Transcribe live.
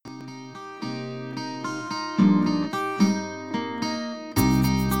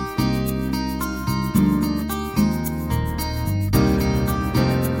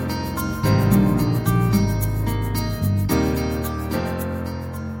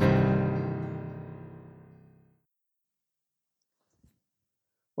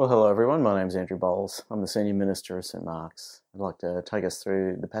Well, hello everyone. My name is Andrew Bowles. I'm the Senior Minister of St Mark's. I'd like to take us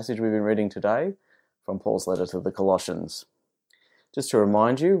through the passage we've been reading today from Paul's letter to the Colossians. Just to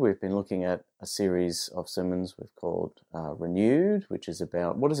remind you, we've been looking at a series of sermons we've called Renewed, which is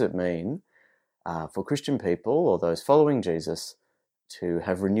about what does it mean for Christian people or those following Jesus to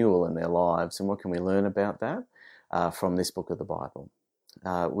have renewal in their lives, and what can we learn about that from this book of the Bible.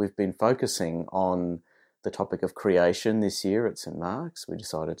 We've been focusing on the topic of creation this year at St Mark's. We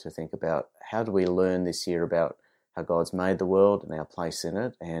decided to think about how do we learn this year about how God's made the world and our place in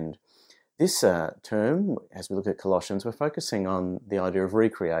it. And this term, as we look at Colossians, we're focusing on the idea of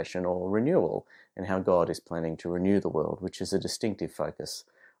recreation or renewal and how God is planning to renew the world, which is a distinctive focus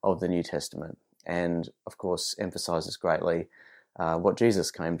of the New Testament. And, of course, emphasises greatly what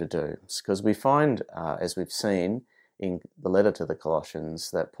Jesus came to do. Because we find, as we've seen in the letter to the Colossians,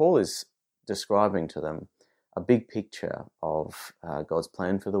 that Paul is describing to them a big picture of God's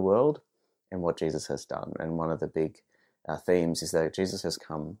plan for the world and what Jesus has done. And one of the big themes is that Jesus has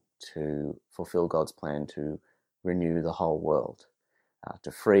come to fulfill God's plan to renew the whole world,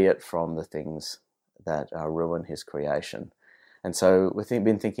 to free it from the things that ruin his creation. And so we've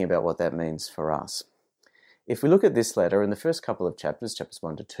been thinking about what that means for us. If we look at this letter in the first couple of chapters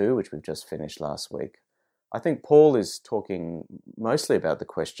 1 to 2, which we've just finished last week, I think Paul is talking mostly about the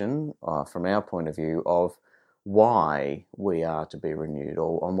question, from our point of view, of why we are to be renewed,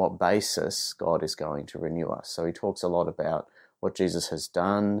 or on what basis God is going to renew us. So he talks a lot about what Jesus has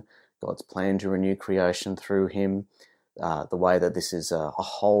done, God's plan to renew creation through him, the way that this is a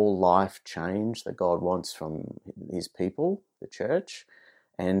whole life change that God wants from his people, the church,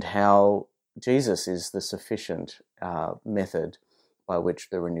 and how Jesus is the sufficient method by which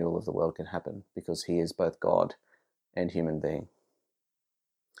the renewal of the world can happen, because he is both God and human being.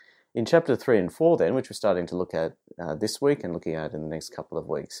 In chapter 3 and 4 then, which we're starting to look at this week and looking at in the next couple of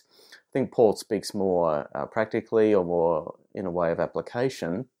weeks, I think Paul speaks more practically, or more in a way of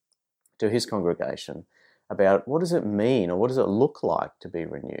application to his congregation about what does it mean, or what does it look like to be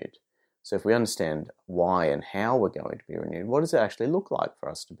renewed. So if we understand why and how we're going to be renewed, what does it actually look like for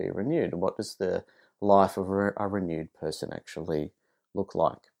us to be renewed? And what does the life of a renewed person actually look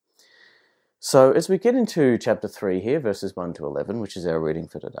like? So as we get into chapter 3 here, verses 1 to 11, which is our reading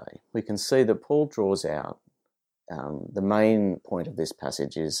for today, we can see that Paul draws out the main point of this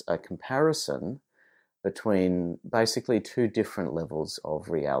passage is a comparison between basically two different levels of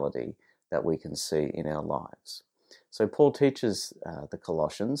reality that we can see in our lives. So Paul teaches the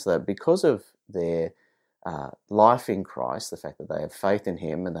Colossians that because of their life in Christ, the fact that they have faith in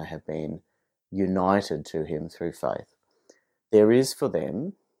him and they have been united to him through faith, there is for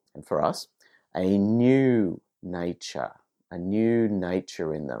them and for us a new nature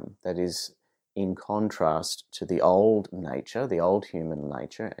in them that is in contrast to the old nature, the old human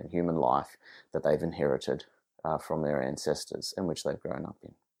nature and human life that they've inherited from their ancestors and which they've grown up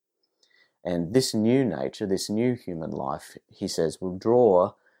in. And this new nature, this new human life, he says, will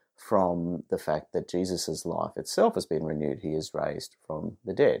draw from the fact that Jesus' life itself has been renewed. He is raised from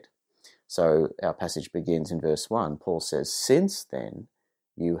the dead. So our passage begins in verse 1. Paul says, "Since then,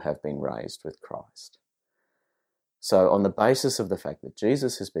 you have been raised with Christ." So on the basis of the fact that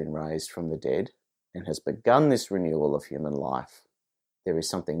Jesus has been raised from the dead and has begun this renewal of human life, there is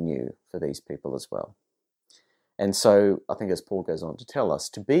something new for these people as well. And so I think, as Paul goes on to tell us,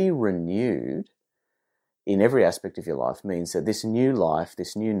 to be renewed in every aspect of your life means that this new life,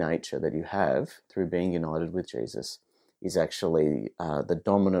 this new nature that you have through being united with Jesus is actually the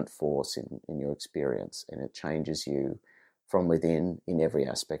dominant force in your experience, and it changes you from within in every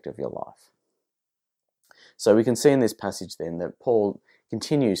aspect of your life. So we can see in this passage then that Paul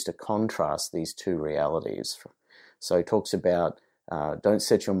continues to contrast these two realities. So he talks about don't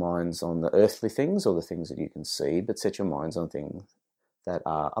set your minds on the earthly things or the things that you can see, but set your minds on things that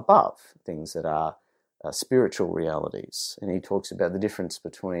are above, things that are spiritual realities. And he talks about the difference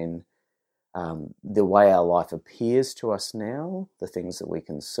between the way our life appears to us now, the things that we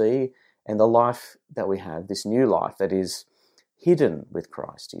can see, and the life that we have, this new life that is hidden with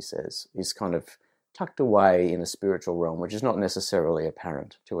Christ, he says, is kind of tucked away in a spiritual realm, which is not necessarily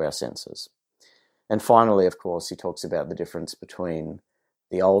apparent to our senses. And finally, of course, he talks about the difference between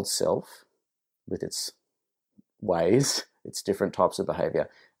the old self, with its ways, its different types of behavior,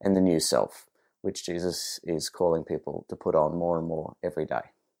 and the new self, which Jesus is calling people to put on more and more every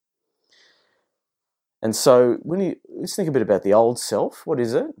day. And so let's think a bit about the old self. What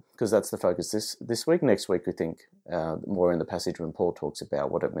is it? Because that's the focus this week. Next week we think more in the passage when Paul talks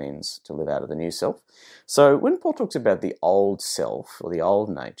about what it means to live out of the new self. So when Paul talks about the old self or the old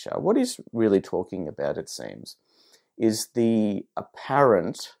nature, what he's really talking about, it seems, is the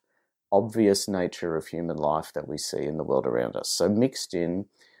apparent, obvious nature of human life that we see in the world around us. So mixed in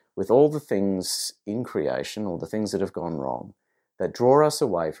with all the things in creation, all the things that have gone wrong, that draw us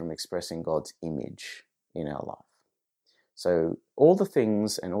away from expressing God's image in our life. So all the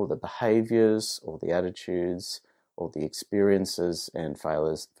things and all the behaviours, all the attitudes, all the experiences and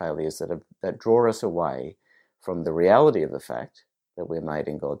failures that draw us away from the reality of the fact that we're made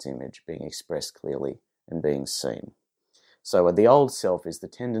in God's image, being expressed clearly and being seen. So the old self is the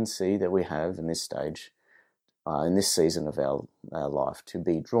tendency that we have in this stage, in this season of our life, to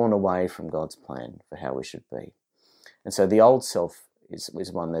be drawn away from God's plan for how we should be. And so the old self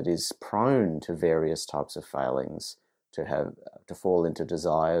is one that is prone to various types of failings, to fall into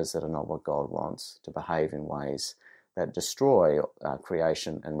desires that are not what God wants, to behave in ways that destroy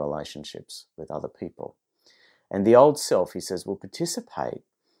creation and relationships with other people. And the old self, he says, will participate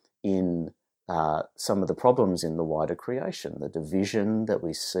in some of the problems in the wider creation, the division that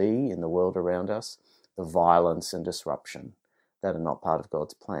we see in the world around us, the violence and disruption that are not part of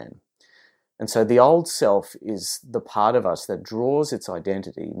God's plan. And so the old self is the part of us that draws its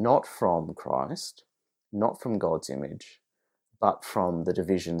identity not from Christ, not from God's image, but from the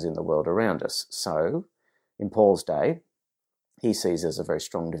divisions in the world around us. So, in Paul's day, he sees there's a very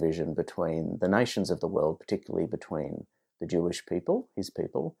strong division between the nations of the world, particularly between the Jewish people, his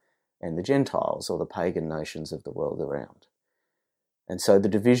people, and the Gentiles, or the pagan nations of the world around. And so the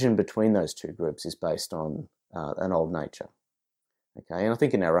division between those two groups is based on an old nature. Okay, and I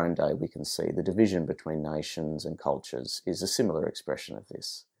think in our own day we can see the division between nations and cultures is a similar expression of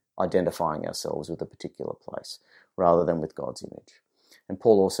this, identifying ourselves with a particular place rather than with God's image. And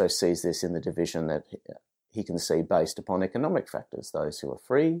Paul also sees this in the division that he can see based upon economic factors, those who are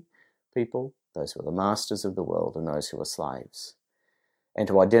free people, those who are the masters of the world, and those who are slaves. And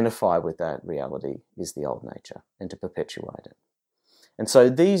to identify with that reality is the old nature, and to perpetuate it. And so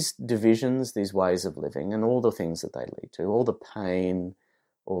these divisions, these ways of living, and all the things that they lead to, all the pain,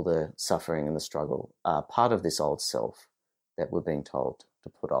 all the suffering and the struggle, are part of this old self that we're being told to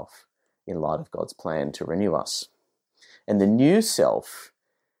put off in light of God's plan to renew us. And the new self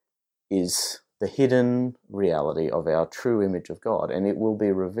is the hidden reality of our true image of God, and it will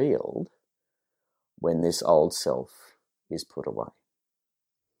be revealed when this old self is put away.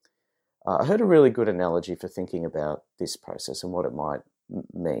 I heard a really good analogy for thinking about this process and what it might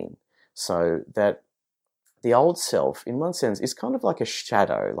mean. So that the old self, in one sense, is kind of like a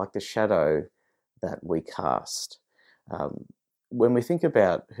shadow, like the shadow that we cast. When we think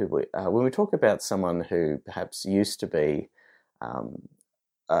about when we talk about someone who perhaps used to be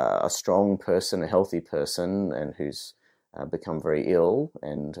a strong person, a healthy person, and who's become very ill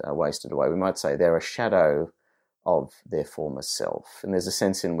and wasted away, we might say they're a shadow of their former self. And there's a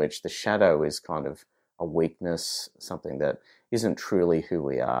sense in which the shadow is kind of a weakness, something that isn't truly who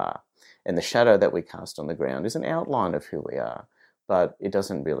we are. And the shadow that we cast on the ground is an outline of who we are, but it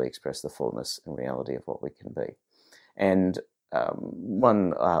doesn't really express the fullness and reality of what we can be. And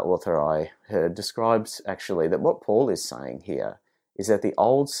one author I heard describes actually that what Paul is saying here is that the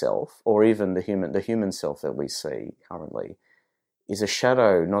old self, or even the human self that we see currently, is a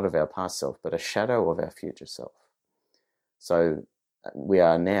shadow not of our past self, but a shadow of our future self. So we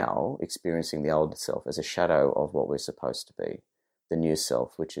are now experiencing the old self as a shadow of what we're supposed to be, the new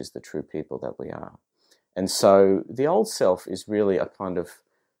self, which is the true people that we are. And so the old self is really a kind of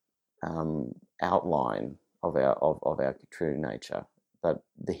outline of our true nature, but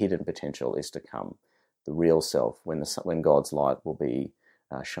the hidden potential is to come, the real self, when God's light will be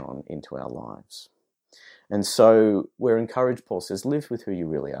shone into our lives. And so we're encouraged, Paul says, live with who you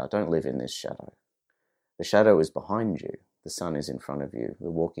really are. Don't live in this shadow. The shadow is behind you. The sun is in front of you. We're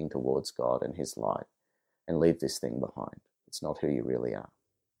walking towards God and his light, and leave this thing behind. It's not who you really are.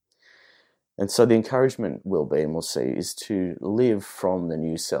 And so the encouragement will be, and we'll see, is to live from the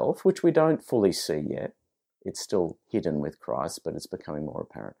new self, which we don't fully see yet. It's still hidden with Christ, but it's becoming more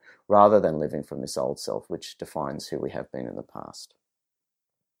apparent, rather than living from this old self, which defines who we have been in the past.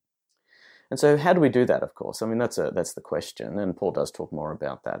 And so how do we do that, of course? I mean, that's the question, and Paul does talk more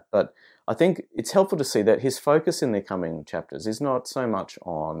about that. But I think it's helpful to see that his focus in the coming chapters is not so much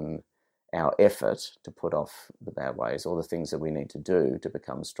on our effort to put off the bad ways or the things that we need to do to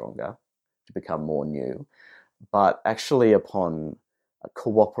become stronger, to become more new, but actually upon a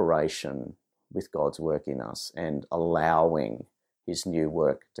cooperation with God's work in us and allowing his new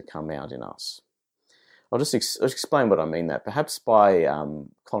work to come out in us. I'll just explain what I mean that, perhaps by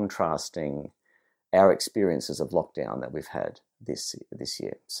contrasting our experiences of lockdown that we've had this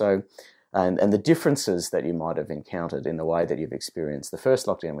year. So, and the differences that you might have encountered in the way that you've experienced the first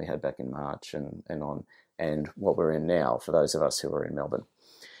lockdown we had back in March and on, and what we're in now for those of us who are in Melbourne.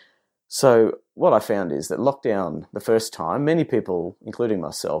 So what I found is that lockdown, the first time, many people, including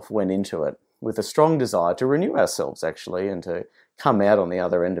myself, went into it with a strong desire to renew ourselves, actually, and to come out on the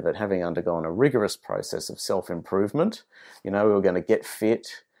other end of it having undergone a rigorous process of self-improvement. We were going to get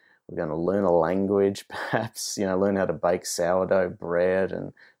fit, we're going to learn a language, perhaps, learn how to bake sourdough bread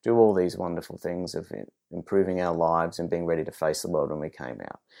and do all these wonderful things of improving our lives and being ready to face the world when we came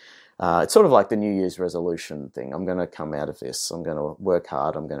out. It's sort of like the New Year's resolution thing. I'm going to come out of this. I'm going to work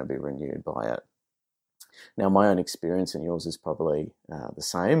hard. I'm going to be renewed by it. Now, my own experience, and yours is probably the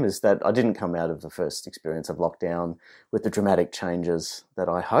same, is that I didn't come out of the first experience of lockdown with the dramatic changes that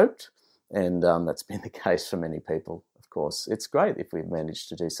I hoped, and that's been the case for many people, of course. It's great if we've managed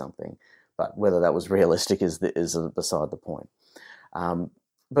to do something, but whether that was realistic is beside the point.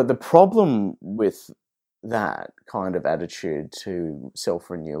 But the problem with that kind of attitude to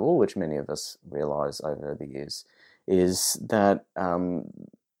self-renewal, which many of us realise over the years, is that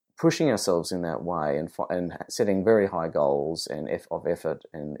pushing ourselves in that way and setting very high goals of effort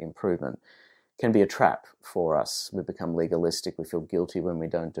and improvement can be a trap for us. We become legalistic. We feel guilty when we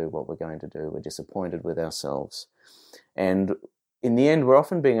don't do what we're going to do. We're disappointed with ourselves. And in the end, we're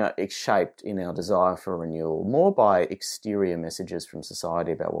often being shaped in our desire for renewal more by exterior messages from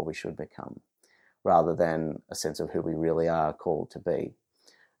society about what we should become, rather than a sense of who we really are called to be.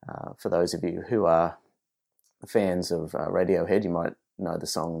 For those of you who are fans of Radiohead, you might know the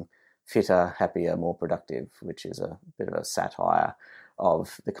song Fitter, Happier, More Productive, which is a bit of a satire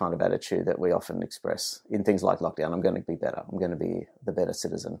of the kind of attitude that we often express in things like lockdown. I'm going to be better. I'm going to be the better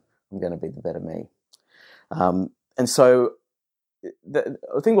citizen. I'm going to be the better me. And so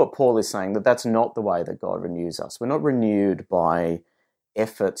I think what Paul is saying, that's not the way that God renews us. We're not renewed by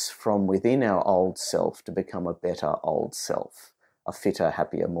efforts from within our old self to become a better old self, a fitter,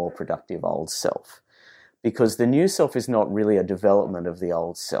 happier, more productive old self. Because the new self is not really a development of the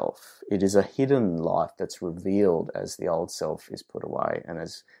old self. It is a hidden life that's revealed as the old self is put away and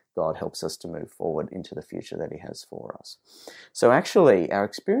as God helps us to move forward into the future that he has for us. So actually, our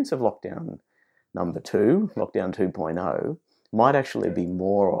experience of lockdown number 2, lockdown 2.0, might actually be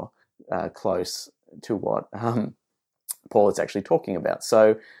more close to what Paul is actually talking about.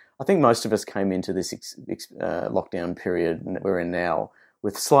 So I think most of us came into this lockdown period that we're in now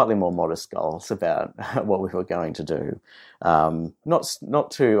with slightly more modest goals about what we were going to do.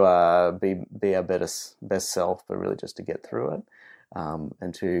 Not to be our best self, but really just to get through it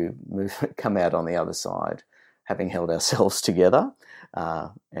and to come out on the other side, having held ourselves together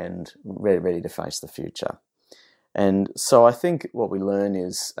and ready to face the future. And so I think what we learn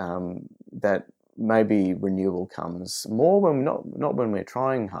is that maybe renewal comes more when not when we're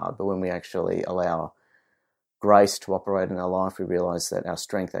trying hard, but when we actually allow grace to operate in our life. We realize that our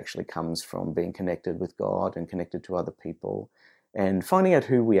strength actually comes from being connected with God and connected to other people and finding out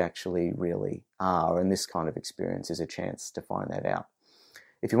who we actually really are. And this kind of experience is a chance to find that out.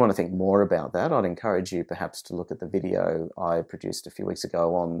 If you want to think more about that, I'd encourage you perhaps to look at the video I produced a few weeks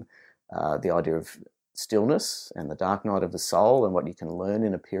ago on the idea of stillness and the dark night of the soul and what you can learn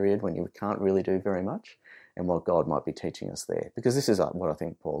in a period when you can't really do very much and what God might be teaching us there. Because this is what I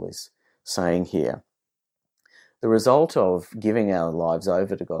think Paul is saying here. The result of giving our lives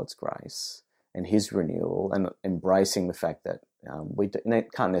over to God's grace and his renewal and embracing the fact that we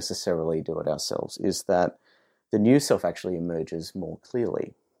can't necessarily do it ourselves is that the new self actually emerges more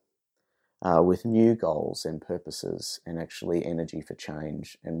clearly with new goals and purposes and actually energy for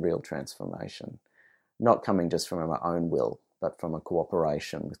change and real transformation, not coming just from our own will, but from a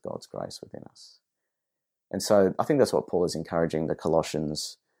cooperation with God's grace within us. And so I think that's what Paul is encouraging the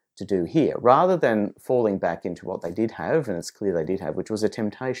Colossians to do here, rather than falling back into what they did have, and it's clear they did have, which was a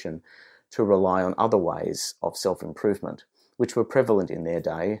temptation to rely on other ways of self-improvement, which were prevalent in their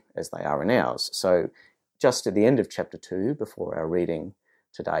day as they are in ours. So just at the end of chapter 2, before our reading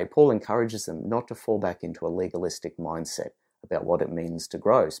today, Paul encourages them not to fall back into a legalistic mindset about what it means to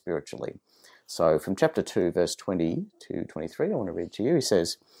grow spiritually. So from chapter 2, verse 20 to 23, I want to read to you. He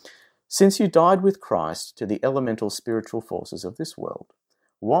says, "Since you died with Christ to the elemental spiritual forces of this world,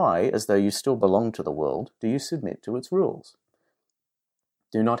 why, as though you still belong to the world, do you submit to its rules?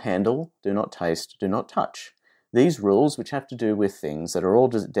 Do not handle, do not taste, do not touch. These rules, which have to do with things that are all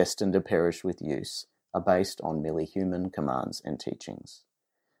destined to perish with use, are based on merely human commands and teachings.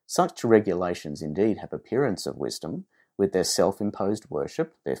 Such regulations indeed have appearance of wisdom, with their self-imposed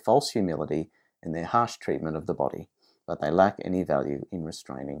worship, their false humility, and their harsh treatment of the body, but they lack any value in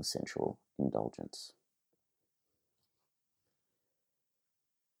restraining sensual indulgence."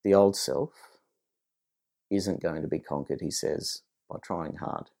 The old self isn't going to be conquered, he says, by trying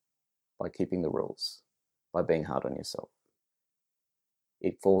hard, by keeping the rules. by being hard on yourself.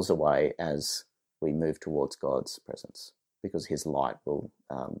 It falls away as we move towards God's presence, because his light will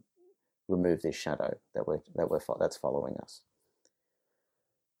remove this shadow that's following us.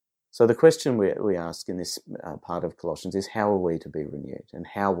 So the question we ask in this part of Colossians is, how are we to be renewed, and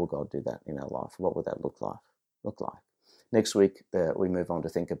how will God do that in our life? What will that look like? Next week, we move on to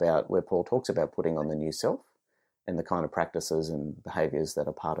think about where Paul talks about putting on the new self and the kind of practices and behaviours that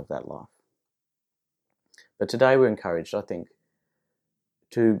are part of that life. But today we're encouraged, I think,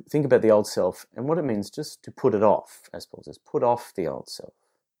 to think about the old self and what it means just to put it off, as Paul says, put off the old self.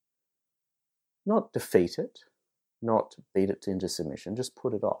 Not defeat it, not beat it into submission, just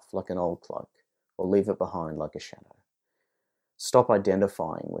put it off like an old cloak, or leave it behind like a shadow. Stop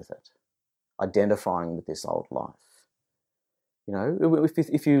identifying with it, identifying with this old life. You know,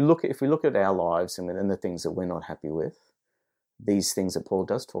 if we look at our lives and the things that we're not happy with, these things that Paul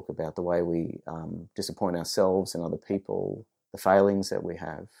does talk about, the way we disappoint ourselves and other people, the failings that we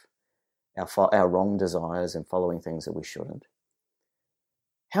have, our wrong desires and following things that we shouldn't.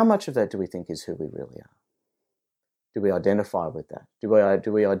 How much of that do we think is who we really are? Do we identify with that? Do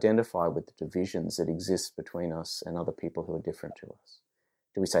we identify with the divisions that exist between us and other people who are different to us?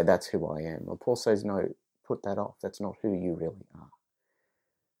 Do we say, that's who I am? Well, Paul says, no, put that off. That's not who you really are.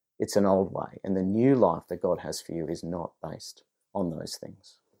 It's an old way. And the new life that God has for you is not based on those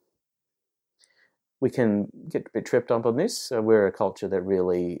things. We can get a bit tripped up on this. We're a culture that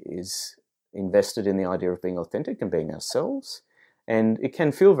really is invested in the idea of being authentic and being ourselves. And it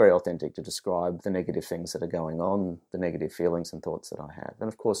can feel very authentic to describe the negative things that are going on, the negative feelings and thoughts that I have. And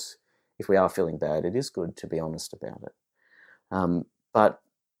of course, if we are feeling bad, it is good to be honest about it. But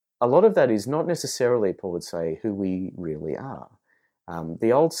a lot of that is not necessarily, Paul would say, who we really are.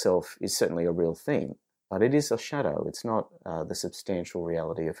 The old self is certainly a real thing, but it is a shadow. It's not the substantial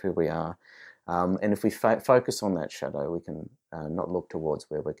reality of who we are. And if we focus on that shadow, we can not look towards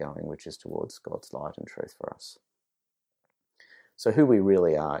where we're going, which is towards God's light and truth for us. So who we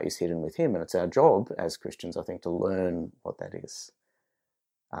really are is hidden with him, and it's our job as Christians, I think, to learn what that is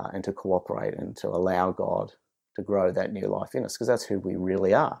and to cooperate and to allow God to grow that new life in us, because that's who we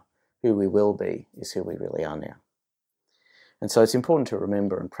really are. Who we will be is who we really are now. And so it's important to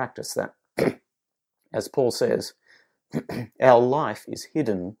remember and practice that. As Paul says, our life is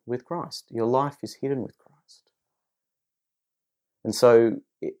hidden with Christ. Your life is hidden with Christ. And so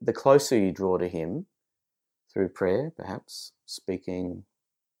the closer you draw to him, through prayer, perhaps, speaking,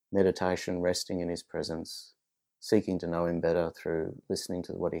 meditation, resting in his presence, seeking to know him better through listening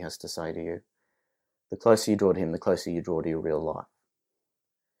to what he has to say to you, the closer you draw to him, the closer you draw to your real life.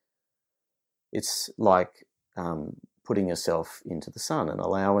 It's like putting yourself into the sun and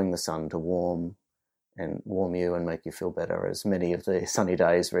allowing the sun to warm you and make you feel better, as many of the sunny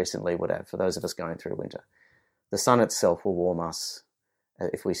days recently would have for those of us going through winter. The sun itself will warm us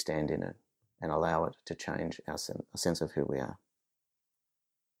if we stand in it and allow it to change our sense of who we are.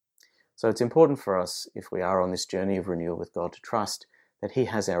 So it's important for us, if we are on this journey of renewal with God, to trust that he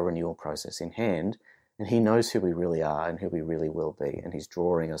has our renewal process in hand, and he knows who we really are and who we really will be, and he's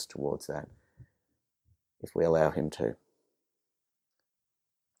drawing us towards that if we allow him to.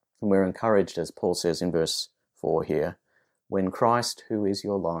 And we're encouraged, as Paul says in verse 4 here, when Christ, who is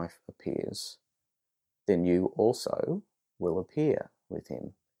your life, appears, then you also will appear with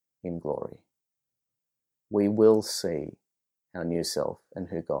him in glory. We will see our new self and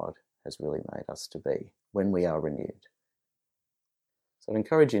who God has really made us to be when we are renewed. So I'd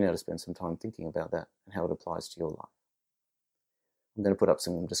encourage you now to spend some time thinking about that and how it applies to your life. I'm going to put up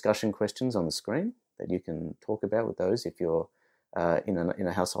some discussion questions on the screen that you can talk about with those if you're in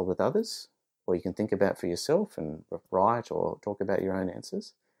a household with others, or you can think about for yourself and write or talk about your own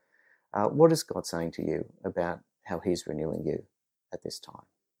answers. What is God saying to you about how he's renewing you at this time?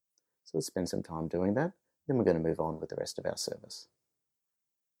 So let's spend some time doing that. Then we're going to move on with the rest of our service.